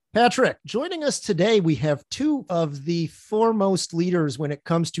Patrick, joining us today, we have two of the foremost leaders when it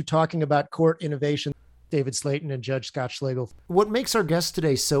comes to talking about court innovation, David Slayton and Judge Scott Schlegel. What makes our guests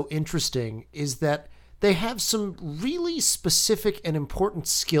today so interesting is that they have some really specific and important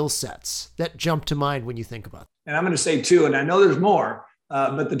skill sets that jump to mind when you think about it. And I'm going to say two, and I know there's more,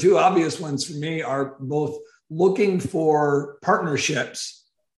 but the two obvious ones for me are both looking for partnerships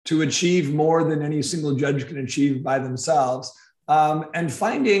to achieve more than any single judge can achieve by themselves. And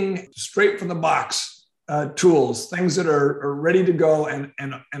finding straight from the box tools, things that are ready to go and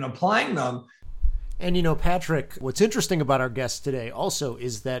applying them. And you know, Patrick, what's interesting about our guest today also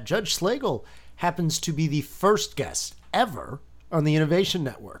is that Judge Schlegel happens to be the first guest ever on the Innovation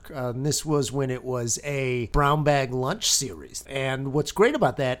Network. This was when it was a brown bag lunch series. And what's great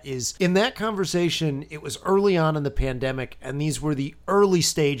about that is in that conversation, it was early on in the pandemic, and these were the early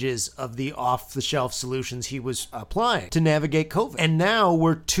stages of the off-the-shelf solutions he was applying to navigate COVID. And now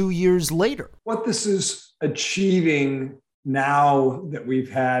we're 2 years later. What this is achieving now that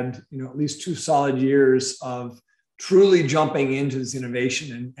we've had, at least 2 solid years of truly jumping into this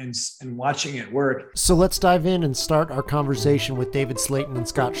innovation and watching it work. So let's dive in and start our conversation with David Slayton and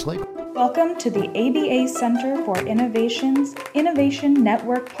Scott Schlegel. Welcome to the ABA Center for Innovation's Innovation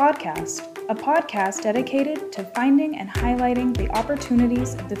Network podcast, a podcast dedicated to finding and highlighting the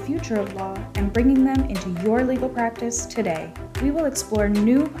opportunities of the future of law and bringing them into your legal practice today. We will explore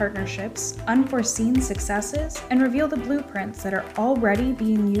new partnerships, unforeseen successes, and reveal the blueprints that are already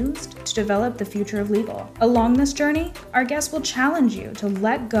being used to develop the future of legal. Along this journey, our guests will challenge you to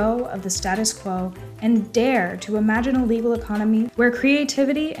let go of the status quo and dare to imagine a legal economy where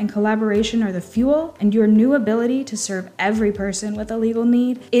creativity and collaboration are the fuel, and your new ability to serve every person with a legal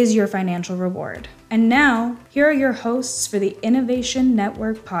need is your financial reward. And now, here are your hosts for the Innovation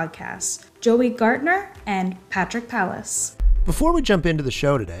Network podcast, Joey Gartner and Patrick Pallas. Before we jump into the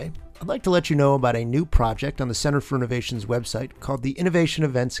show today, I'd like to let you know about a new project on the Center for Innovation's website called the Innovation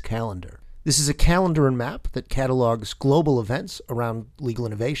Events Calendar. This is a calendar and map that catalogs global events around legal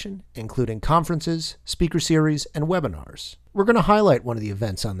innovation, including conferences, speaker series, and webinars. We're going to highlight one of the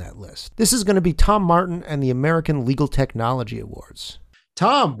events on that list. This is going to be Tom Martin and the American Legal Technology Awards.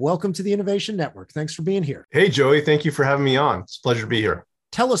 Tom, welcome to the Innovation Network. Thanks for being here. Hey, Joey. Thank you for having me on. It's a pleasure to be here.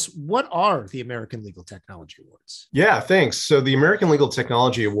 Tell us, what are the American Legal Technology Awards? Yeah, thanks. So the American Legal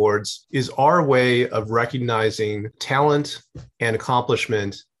Technology Awards is our way of recognizing talent and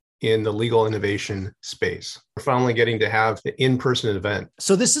accomplishment in the legal innovation space. We're finally getting to have an in-person event.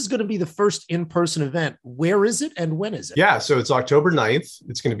 So this is going to be the first in-person event. Where is it and when is it? Yeah, so it's October 9th.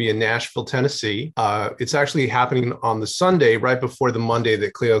 It's going to be in Nashville, Tennessee. It's actually happening on the Sunday right before the Monday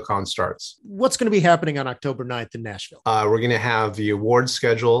that CleoCon starts. What's going to be happening on October 9th in Nashville? We're going to have the awards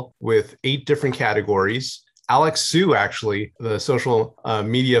schedule with 8 different categories. Alex Su, actually, the social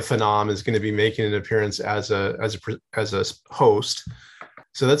media phenom, is going to be making an appearance as a host.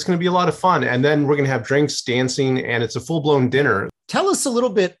 So that's going to be a lot of fun. And then we're going to have drinks, dancing, and it's a full-blown dinner. Tell us a little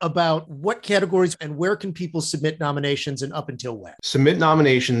bit about what categories and where can people submit nominations and up until when? Submit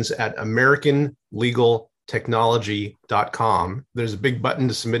nominations at AmericanLegalTechnology.com. There's a big button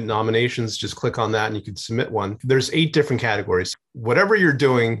to submit nominations. Just click on that and you can submit one. There's 8 different categories. Whatever you're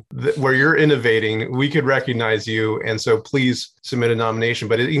doing, where you're innovating, we could recognize you. And so please submit a nomination.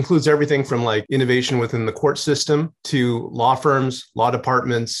 But it includes everything from like innovation within the court system to law firms, law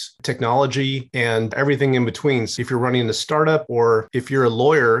departments, technology, and everything in between. So if you're running a startup or if you're a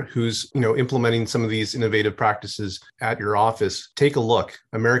lawyer who's implementing some of these innovative practices at your office, take a look.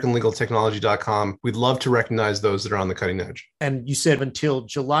 AmericanLegalTechnology.com. We'd love to recognize those that are on the cutting edge. And you said until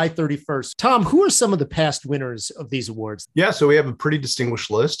July 31st. Tom, who are some of the past winners of these awards? Yeah, so we have a pretty distinguished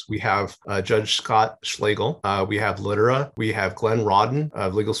list. We have Judge Scott Schlegel. We have Litera. We have Glenn Rodden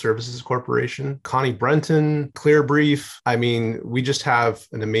of Legal Services Corporation, Connie Brenton, Clearbrief. I mean, we just have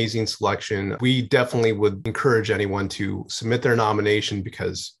an amazing selection. We definitely would encourage anyone to submit their nomination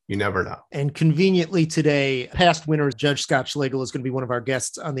because you never know. And conveniently today, past winner Judge Scott Schlegel is going to be one of our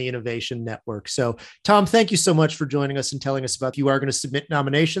guests on the Innovation Network. So, Tom, thank you so much for joining us and telling us about you are going to submit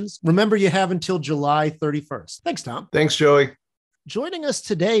nominations. Remember, you have until July 31st. Thanks, Tom. Thanks, Joey. Joining us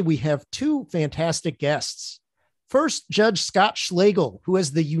today, we have 2 fantastic guests. First, Judge Scott Schlegel, who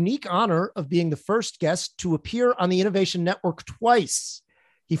has the unique honor of being the first guest to appear on the Innovation Network twice.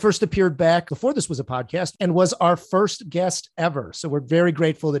 He first appeared back before this was a podcast and was our first guest ever. So we're very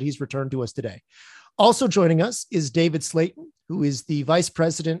grateful that he's returned to us today. Also joining us is David Slayton, who is the Vice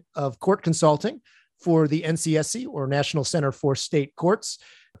President of Court Consulting for the NCSC, or National Center for State Courts.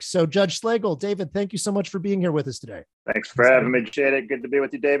 So Judge Schlegel, David, thank you so much for being here with us today. Thanks for having me, Jada. Good to be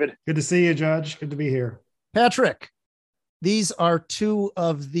with you, David. Good to see you, Judge. Good to be here. Patrick, These are two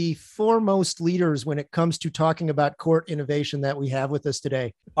of the foremost leaders when it comes to talking about court innovation that we have with us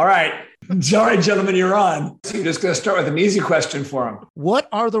today. All right. Sorry, gentlemen, you're on. So you're just going to start with an easy question for them. What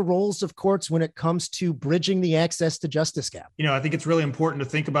are the roles of courts when it comes to bridging the access to justice gap? I think it's really important to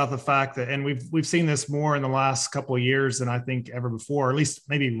think about the fact that, and we've seen this more in the last couple of years than I think ever before, or at least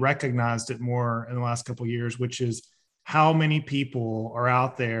maybe recognized it more in the last couple of years, which is how many people are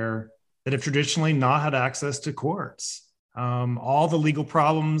out there that have traditionally not had access to courts. All the legal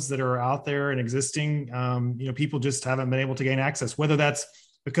problems that are out there and existing, people just haven't been able to gain access, whether that's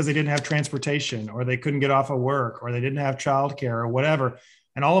because they didn't have transportation or they couldn't get off of work or they didn't have childcare or whatever.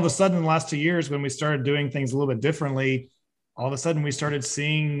 And all of a sudden in the last 2 years, when we started doing things a little bit differently, all of a sudden we started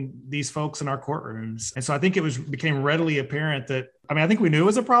seeing these folks in our courtrooms. And so I think it became readily apparent that, I think we knew it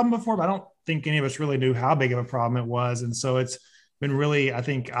was a problem before, but I don't think any of us really knew how big of a problem it was. And so it's been really, I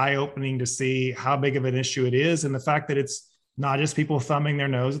think, eye-opening to see how big of an issue it is. And the fact that it's not just people thumbing their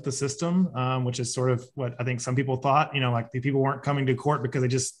nose at the system, which is sort of what I think some people thought, like the people weren't coming to court because they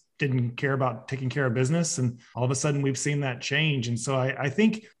just didn't care about taking care of business. And all of a sudden we've seen that change. And so I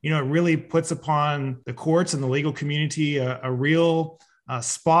think, it really puts upon the courts and the legal community a real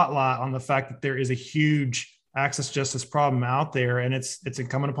spotlight on the fact that there is a huge access justice problem out there. And it's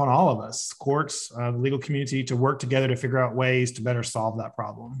incumbent upon all of us, courts, the legal community, to work together to figure out ways to better solve that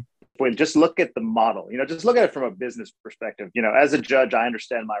problem. When just look at the model, just look at it from a business perspective. As a judge, I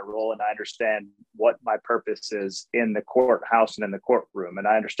understand my role and I understand what my purpose is in the courthouse and in the courtroom. And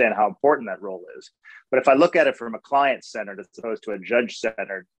I understand how important that role is. But if I look at it from a client-centered as opposed to a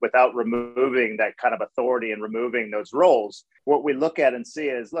judge-centered, without removing that kind of authority and removing those roles, what we look at and see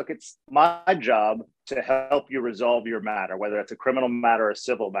is, look, it's my job to help you resolve your matter, whether it's a criminal matter or a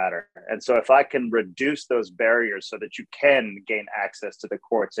civil matter. And so if I can reduce those barriers so that you can gain access to the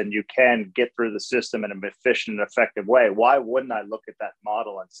courts and you can get through the system in an efficient and effective way, why wouldn't I look at that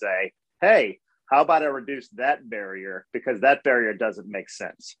model and say, hey, how about I reduce that barrier, because that barrier doesn't make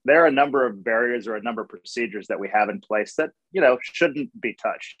sense. There are a number of barriers or a number of procedures that we have in place that, shouldn't be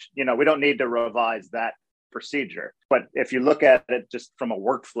touched. We don't need to revise that procedure. But if you look at it just from a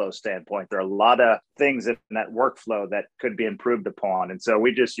workflow standpoint, there are a lot of things in that workflow that could be improved upon. And so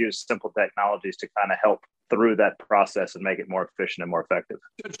we just use simple technologies to kind of help through that process and make it more efficient and more effective.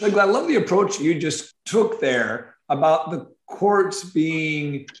 Judge Schlegel, I love the approach you just took there about the courts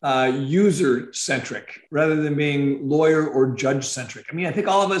being user-centric rather than being lawyer or judge-centric. I think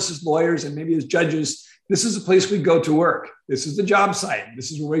all of us as lawyers and maybe as judges, this is a place we go to work. This is the job site.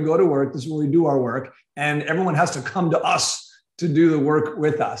 This is where we go to work. This is where we do our work. And everyone has to come to us to do the work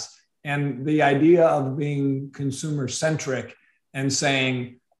with us. And the idea of being consumer-centric and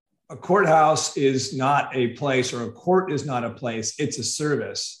saying a courthouse is not a place or a court is not a place, it's a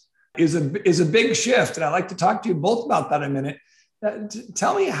service, is a big shift. And I'd like to talk to you both about that in a minute.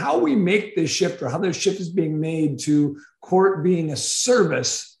 Tell me how we make this shift or how this shift is being made to court being a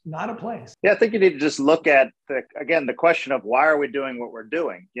service, not a place. Yeah, I think you need to just look at the question of why are we doing what we're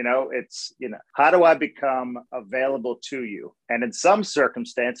doing? How do I become available to you? And in some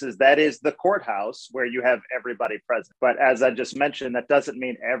circumstances, that is the courthouse where you have everybody present. But as I just mentioned, that doesn't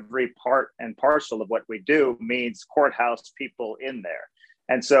mean every part and parcel of what we do means courthouse people in there.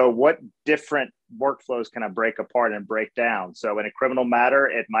 And so what different workflows can I break apart and break down? So in a criminal matter,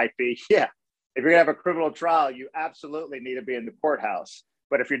 it might be, if you're gonna have a criminal trial, you absolutely need to be in the courthouse.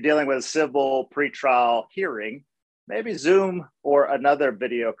 But if you're dealing with a civil pretrial hearing, maybe Zoom or another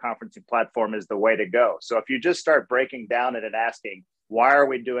video conferencing platform is the way to go. So if you just start breaking down it and asking, why are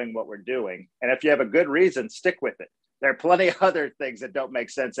we doing what we're doing? And if you have a good reason, stick with it. There are plenty of other things that don't make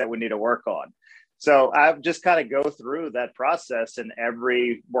sense that we need to work on. So I've just kind of go through that process in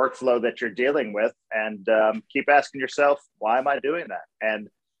every workflow that you're dealing with and keep asking yourself, why am I doing that? And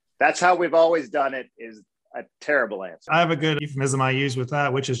that's how we've always done it, is a terrible answer. I have a good euphemism I use with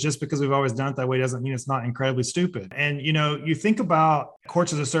that, which is just because we've always done it that way doesn't mean it's not incredibly stupid. And, you think about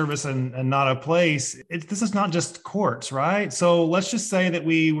courts as a service and not a place. This is not just courts, right? So let's just say that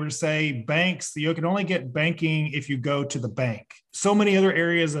we were to say banks, you can only get banking if you go to the bank. So many other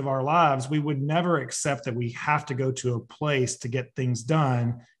areas of our lives, we would never accept that we have to go to a place to get things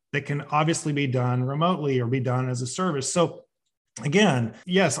done that can obviously be done remotely or be done as a service. So again,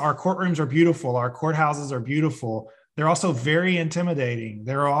 yes, our courtrooms are beautiful. Our courthouses are beautiful. They're also very intimidating.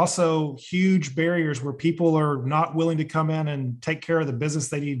 There are also huge barriers where people are not willing to come in and take care of the business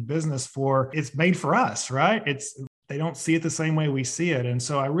they need business for. It's made for us, right? They don't see it the same way we see it. And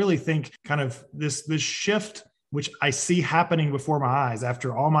so I really think kind of this shift which I see happening before my eyes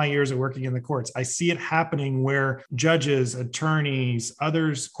after all my years of working in the courts. I see it happening where judges, attorneys,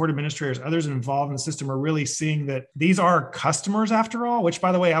 others, court administrators, others involved in the system are really seeing that these are customers after all, which,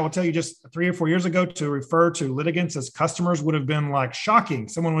 by the way, I will tell you, just 3 or 4 years ago, to refer to litigants as customers would have been like shocking.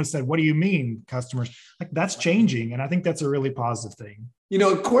 Someone would have said, what do you mean customers? Like, that's changing. And I think that's a really positive thing.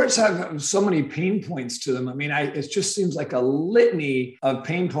 Courts have so many pain points to them. I mean, it just seems like a litany of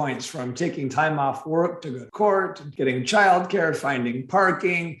pain points, from taking time off work to go to court, getting childcare, finding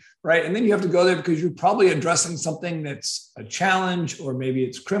parking, right? And then you have to go there because you're probably addressing something that's a challenge, or maybe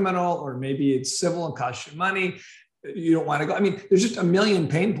it's criminal, or maybe it's civil and costs you money. You don't want to go. I mean, there's just a million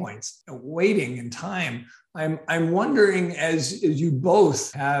pain points, waiting and time. I'm wondering, as you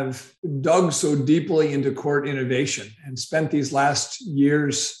both have dug so deeply into court innovation and spent these last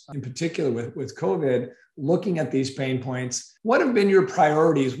years, in particular with COVID, looking at these pain points, what have been your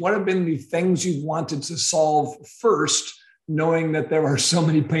priorities? What have been the things you've wanted to solve first, knowing that there are so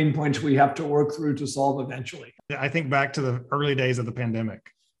many pain points we have to work through to solve eventually? I think back to the early days of the pandemic.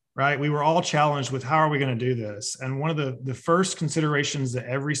 Right. We were all challenged with how are we going to do this? And one of the first considerations that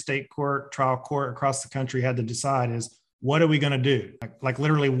every state court, trial court across the country had to decide is, what are we going to do? Like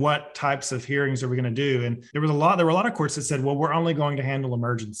literally, what types of hearings are we going to do? And there were a lot of courts that said, well, we're only going to handle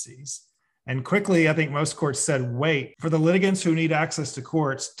emergencies. And quickly, I think most courts said, wait, for the litigants who need access to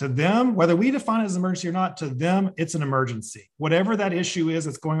courts, to them, whether we define it as an emergency or not, to them, it's an emergency. Whatever that issue is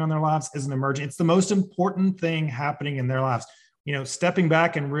that's going on in their lives is an emergency. It's the most important thing happening in their lives. Stepping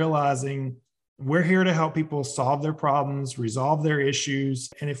back and realizing we're here to help people solve their problems, resolve their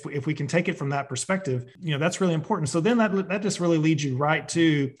issues. And if we can take it from that perspective, that's really important. So then that just really leads you right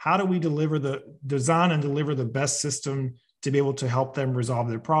to, how do we design and deliver the best system to be able to help them resolve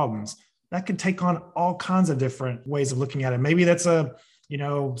their problems? That could take on all kinds of different ways of looking at it. Maybe that's some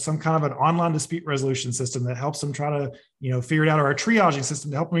kind of an online dispute resolution system that helps them try to, figure it out, or a triaging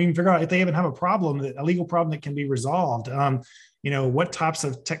system to help them even figure out if they even have a legal problem that can be resolved. What types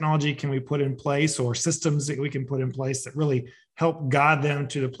of technology can we put in place, or systems that we can put in place that really help guide them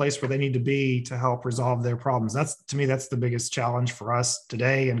to the place where they need to be to help resolve their problems. To me, that's the biggest challenge for us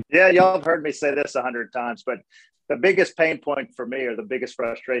today. And yeah, y'all have heard me say this 100 times, but the biggest pain point for me, or the biggest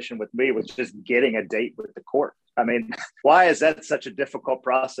frustration with me, was just getting a date with the court. I mean, why is that such a difficult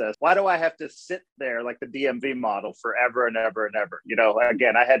process? Why do I have to sit there like the DMV model forever and ever and ever?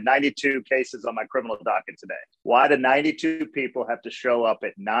 Again, I had 92 cases on my criminal docket today. Why do 92 people have to show up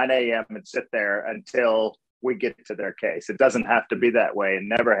at 9 a.m. and sit there until we get to their case? It doesn't have to be that way, and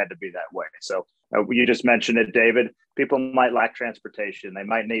never had to be that way. So you just mentioned it, David. People might lack transportation. They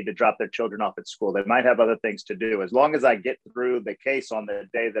might need to drop their children off at school. They might have other things to do. As long as I get through the case on the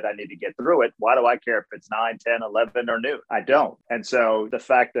day that I need to get through it, why do I care if it's 9, 10, 11 or noon? I don't. And so the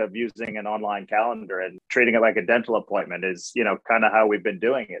fact of using an online calendar and treating it like a dental appointment is, kind of how we've been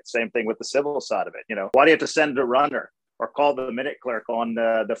doing it. Same thing with the civil side of it. Why do you have to send a runner or call the minute clerk on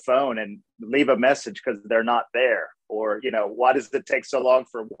the phone and leave a message because they're not there? Or, why does it take so long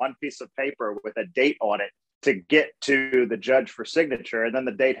for one piece of paper with a date on it to get to the judge for signature, and then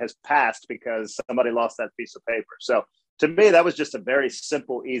the date has passed because somebody lost that piece of paper? So to me, that was just a very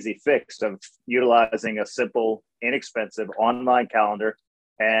simple, easy fix of utilizing a simple, inexpensive online calendar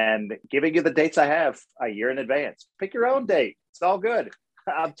and giving you the dates I have a year in advance. Pick your own date. It's all good.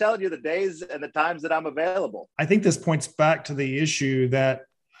 I'm telling you the days and the times that I'm available. I think this points back to the issue that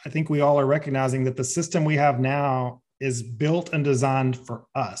I think we all are recognizing, that the system we have now is built and designed for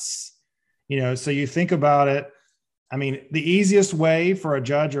us. So you think about it. I mean, the easiest way for a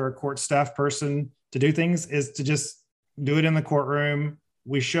judge or a court staff person to do things is to just do it in the courtroom.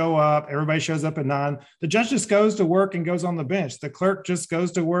 We show up, everybody shows up at 9. The judge just goes to work and goes on the bench. The clerk just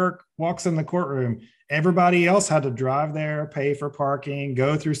goes to work, walks in the courtroom. Everybody else had to drive there, pay for parking,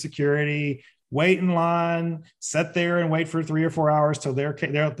 go through security, wait in line, sit there and wait for 3 or 4 hours till their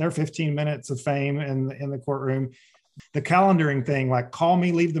 15 minutes of fame in the courtroom. The calendaring thing, like call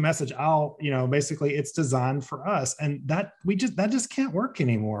me, leave the message, basically it's designed for us. And that just can't work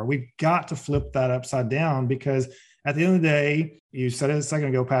anymore. We've got to flip that upside down, because at the end of the day, you said it a second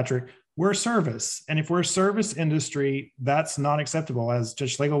ago, Patrick, we're a service. And if we're a service industry, that's not acceptable. As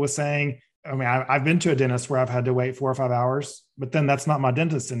Judge Schlegel was saying, I mean, I've been to a dentist where I've had to wait 4 or 5 hours, but then that's not my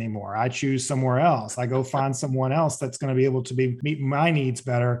dentist anymore. I choose somewhere else. I go find someone else that's going to be able to meet my needs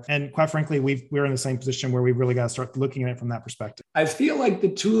better. And quite frankly, we're in the same position where we really got to start looking at it from that perspective. I feel like the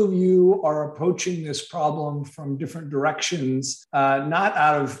two of you are approaching this problem from different directions, not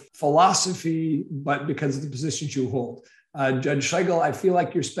out of philosophy, but because of the positions you hold. Judge Schlegel, I feel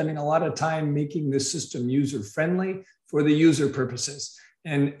like you're spending a lot of time making this system user-friendly for the user purposes.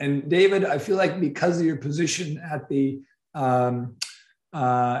 And David, I feel like because of your position at the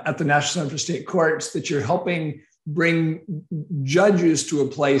National Center for State Courts, that you're helping bring judges to a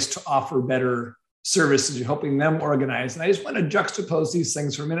place to offer better services. You're helping them organize. And I just want to juxtapose these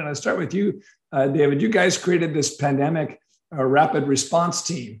things for a minute. I'll start with you, David. You guys created this pandemic rapid response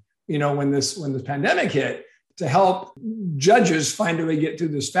team, when the pandemic hit, to help judges find a way to get through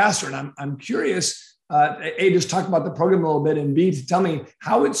this faster. And I'm curious, A, just talk about the program a little bit, and B, to tell me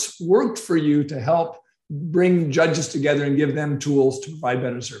how it's worked for you to help bring judges together and give them tools to provide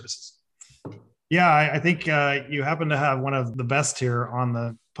better services. Yeah, I think you happen to have one of the best here on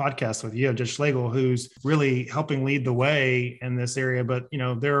the podcast with you, Judge Schlegel, who's really helping lead the way in this area. But,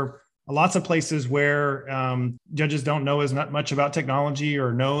 there are lots of places where judges don't know as much about technology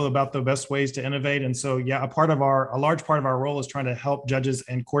or know about the best ways to innovate. And so, yeah, a large part of our role is trying to help judges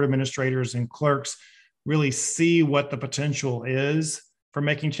and court administrators and clerks really see what the potential is for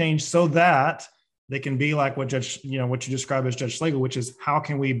making change, so that they can be like what you describe as Judge Schlegel, which is how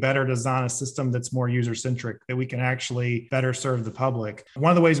can we better design a system that's more user-centric, that we can actually better serve the public. One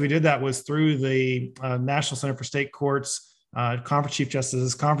of the ways we did that was through the National Center for State Courts, Conference Chief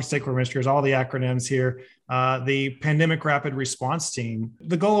Justices, Conference State Court Administrators, all the acronyms here, the Pandemic Rapid Response Team.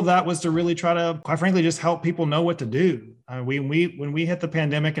 The goal of that was to really try to, quite frankly, just help people know what to do. When we hit the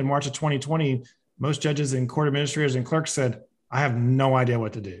pandemic in March of 2020, most judges and court administrators and clerks said, I have no idea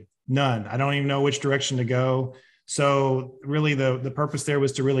what to do. None. I don't even know which direction to go. So really the purpose there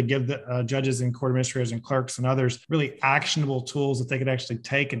was to really give the judges and court administrators and clerks and others really actionable tools that they could actually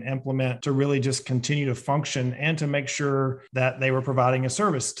take and implement to really just continue to function and to make sure that they were providing a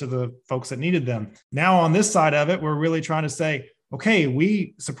service to the folks that needed them. Now on this side of it, we're really trying to say, okay,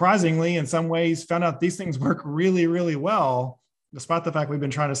 we surprisingly in some ways found out these things work really, really well, despite the fact we've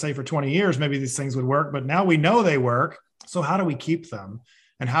been trying to say for 20 years, maybe these things would work, but now we know they work. So how do we keep them?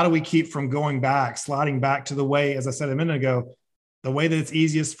 And how do we keep from sliding back to the way, as I said a minute ago, the way that it's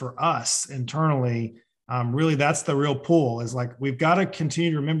easiest for us internally? Really, that's the real pull, is like, we've got to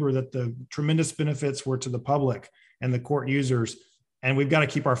continue to remember that the tremendous benefits were to the public and the court users. And we've got to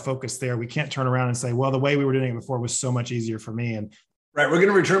keep our focus there. We can't turn around and say, well, the way we were doing it before was so much easier for me. And right, we're going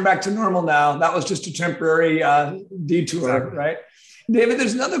to return back to normal now. That was just a temporary detour, exactly. Right? David,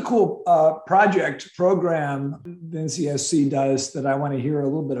 there's another cool program the NCSC does that I want to hear a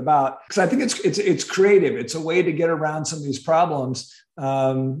little bit about, because I think it's creative. It's a way to get around some of these problems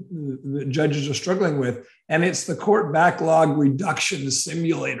the judges are struggling with, and it's the Court Backlog Reduction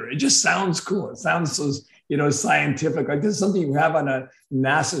Simulator. It just sounds cool. It sounds so scientific. Like this is something you have on a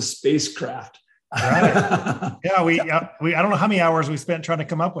NASA spacecraft. Right. Yeah, we I don't know how many hours we spent trying to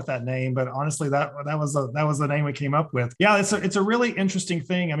come up with that name, but honestly, that was the name we came up with. Yeah, it's a really interesting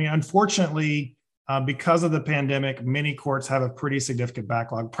thing. I mean, unfortunately, because of the pandemic, many courts have a pretty significant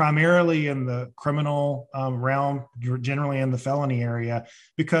backlog, primarily in the criminal realm, generally in the felony area,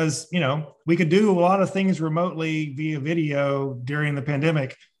 because we could do a lot of things remotely via video during the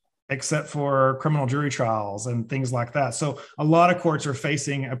pandemic, except for criminal jury trials and things like that. So a lot of courts are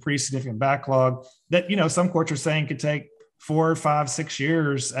facing a pretty significant backlog that, some courts are saying could take 4, 5, 6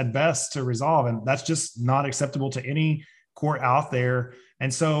 years at best to resolve. And that's just not acceptable to any court out there.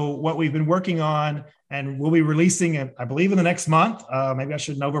 And so what we've been working on, and we'll be releasing it, I believe in the next month, maybe I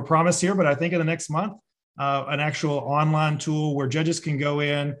shouldn't overpromise here, but I think in the next month, an actual online tool where judges can go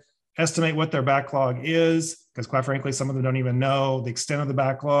in, estimate what their backlog is, because quite frankly, some of them don't even know the extent of the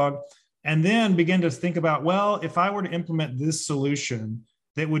backlog, and then begin to think about, well, if I were to implement this solution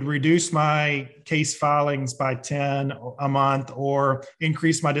that would reduce my case filings by 10 a month or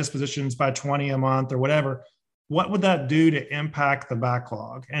increase my dispositions by 20 a month or whatever, what would that do to impact the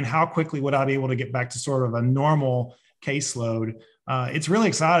backlog? And how quickly would I be able to get back to sort of a normal caseload? It's really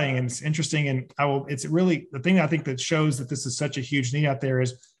exciting and it's interesting. And it's really the thing I think that shows that this is such a huge need out there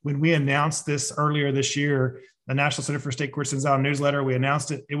is when we announced this earlier this year, the National Center for State Courts sends out a newsletter. We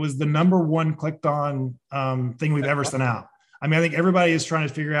announced it. It was the #1 clicked on thing we've ever sent out. I mean, I think everybody is trying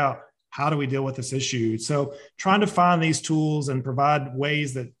to figure out how do we deal with this issue. So trying to find these tools and provide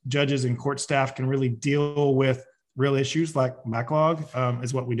ways that judges and court staff can really deal with real issues like backlog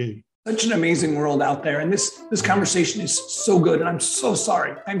is what we do. Such an amazing world out there. And this conversation is so good. And I'm so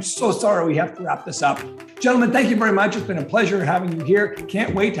sorry. We have to wrap this up. Gentlemen, thank you very much. It's been a pleasure having you here.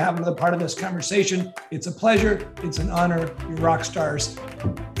 Can't wait to have another part of this conversation. It's a pleasure. It's an honor. You're rock stars.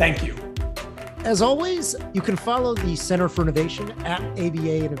 Thank you. As always, you can follow the Center for Innovation at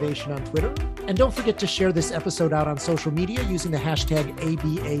ABA Innovation on Twitter. And don't forget to share this episode out on social media using the hashtag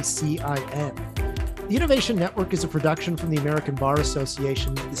ABACIN. The Innovation Network is a production from the American Bar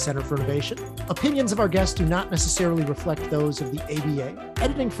Association, the Center for Innovation. Opinions of our guests do not necessarily reflect those of the ABA.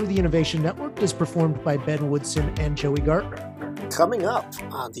 Editing for the Innovation Network is performed by Ben Woodson and Joey Gartner. Coming up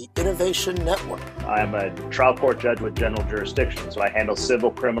on the Innovation Network. I'm a trial court judge with general jurisdiction, so I handle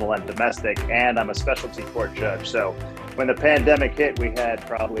civil, criminal, and domestic, and I'm a specialty court judge. So when the pandemic hit, we had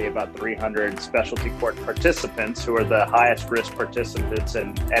probably about 300 specialty court participants who are the highest risk participants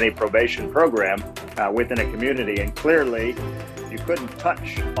in any probation program within a community. And clearly, you couldn't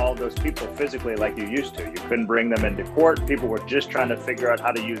touch all those people physically like you used to. You couldn't bring them into court. People were just trying to figure out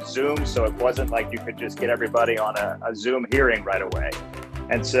how to use Zoom, so it wasn't like you could just get everybody on a Zoom hearing right away.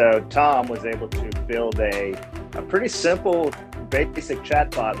 And so Tom was able to build a pretty simple, basic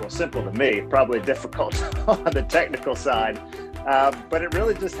chatbot. Well, simple to me, probably difficult on the technical side. But it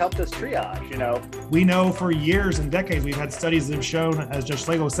really just helped us triage, We know for years and decades, we've had studies that have shown, as Judge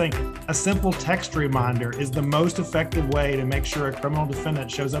Slagle was saying, a simple text reminder is the most effective way to make sure a criminal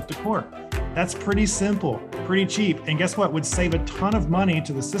defendant shows up to court. That's pretty simple, pretty cheap. And guess what? Would save a ton of money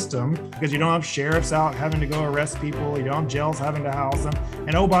to the system because you don't have sheriffs out having to go arrest people. You don't have jails having to house them.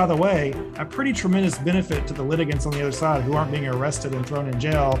 And oh, by the way, a pretty tremendous benefit to the litigants on the other side who aren't being arrested and thrown in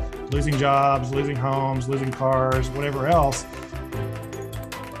jail, losing jobs, losing homes, losing cars, whatever else.